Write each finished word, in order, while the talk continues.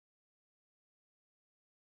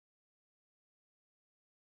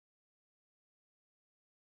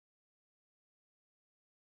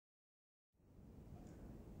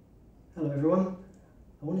Hello everyone.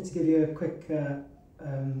 I wanted to give you a quick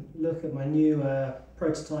look at my new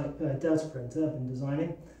prototype Delta printer I've been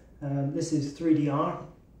designing. This is 3DR.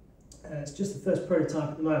 It's just the first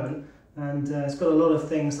prototype at the moment, and it's got a lot of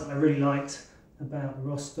things that I really liked about the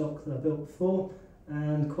Rostock that I built before,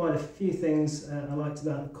 and quite a few things I liked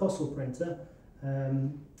about the Kossell printer,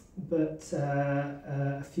 but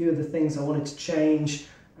a few of the things I wanted to change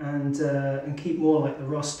and keep more like the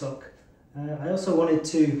Rostock. I also wanted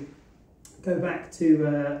to go back to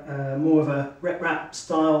more of a RepRap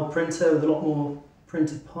style printer with a lot more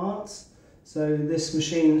printed parts. So this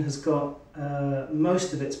machine has got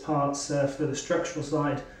most of its parts for the structural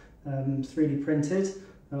side 3D printed,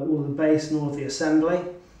 all of the base and all of the assembly.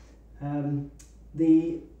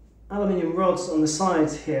 The aluminium rods on the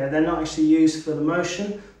sides here, they're not actually used for the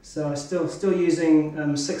motion, so I'm still using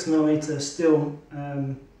 6mm steel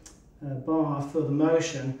bar for the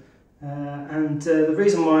motion. The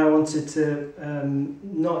reason why I wanted to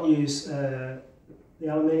not use the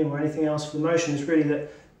aluminium or anything else for the motion is really that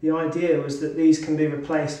the idea was that these can be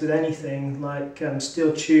replaced with anything like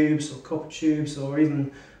steel tubes or copper tubes or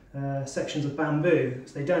even sections of bamboo.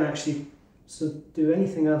 So they don't actually do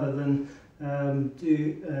anything other than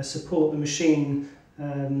support the machine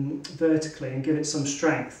vertically and give it some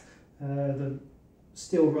strength. The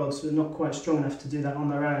steel rods are not quite strong enough to do that on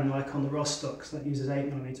their own, like on the Rostock, that uses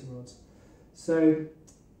 8mm rods. So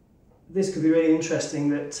this could be really interesting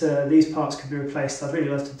that these parts could be replaced. I'd really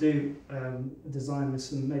love to do a design with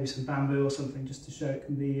maybe some bamboo or something, just to show it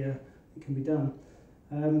can be done.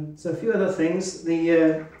 So a few other things.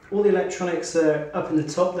 All the electronics are up in the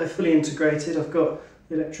top. They're fully integrated. I've got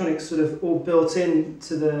the electronics sort of all built in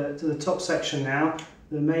to the top section now.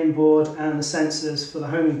 The main board and the sensors for the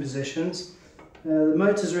homing positions. The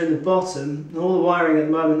motors are in the bottom, and all the wiring at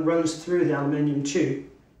the moment runs through the aluminium tube.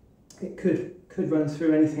 It could run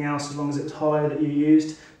through anything else as long as it was hollow that you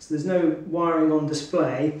used, so there's no wiring on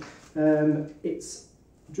display. It's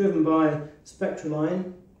driven by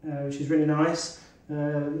Spectraline, which is really nice,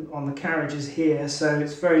 on the carriages here, so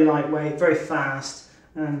it's very lightweight, very fast,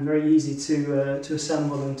 and very easy to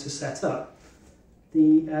assemble and to set up.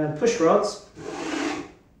 The push rods.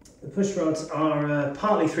 The push rods are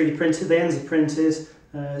partly 3D printed, the ends are printed.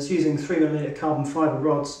 It's using 3mm carbon fibre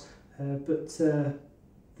rods, but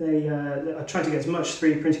I tried to get as much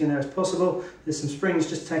 3D printing in there as possible. There's some springs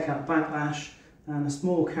just to take out backlash, and a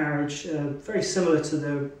small carriage, very similar to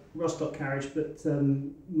the Rostock carriage, but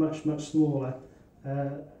much smaller.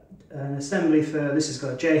 An assembly for this has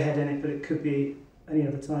got a J-head in it, but it could be any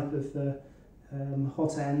other type of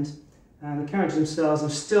hot end. And the carriages themselves,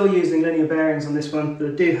 I'm still using linear bearings on this one, but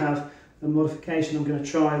I do have a modification I'm going to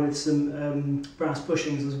try with some brass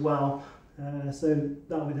bushings as well. So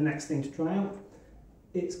that'll be the next thing to try out.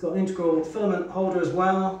 It's got an integral filament holder as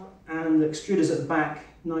well, and the extruders at the back,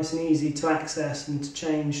 nice and easy to access and to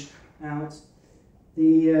change out.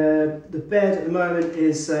 The bed at the moment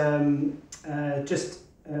is just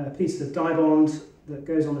a piece of dye bond that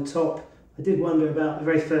goes on the top. I did wonder about the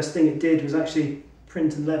very first thing it did was actually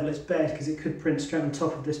print and level its bed, because it could print straight on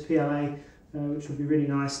top of this PLA, which would be really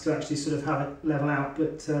nice to actually sort of have it level out,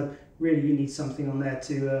 but really you need something on there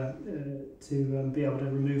to be able to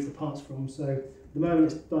remove the parts from. So at the moment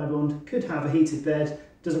it's dye bond, could have a heated bed,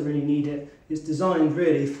 doesn't really need it. It's designed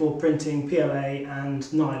really for printing PLA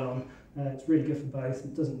and nylon. It's really good for both.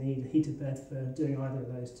 It doesn't need a heated bed for doing either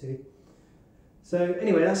of those two. So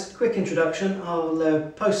anyway, that's a quick introduction.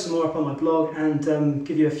 I'll post some more up on my blog and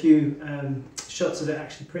give you a few shots of it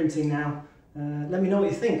actually printing now. Let me know what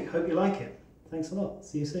you think. Hope you like it. Thanks a lot.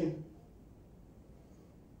 See you soon.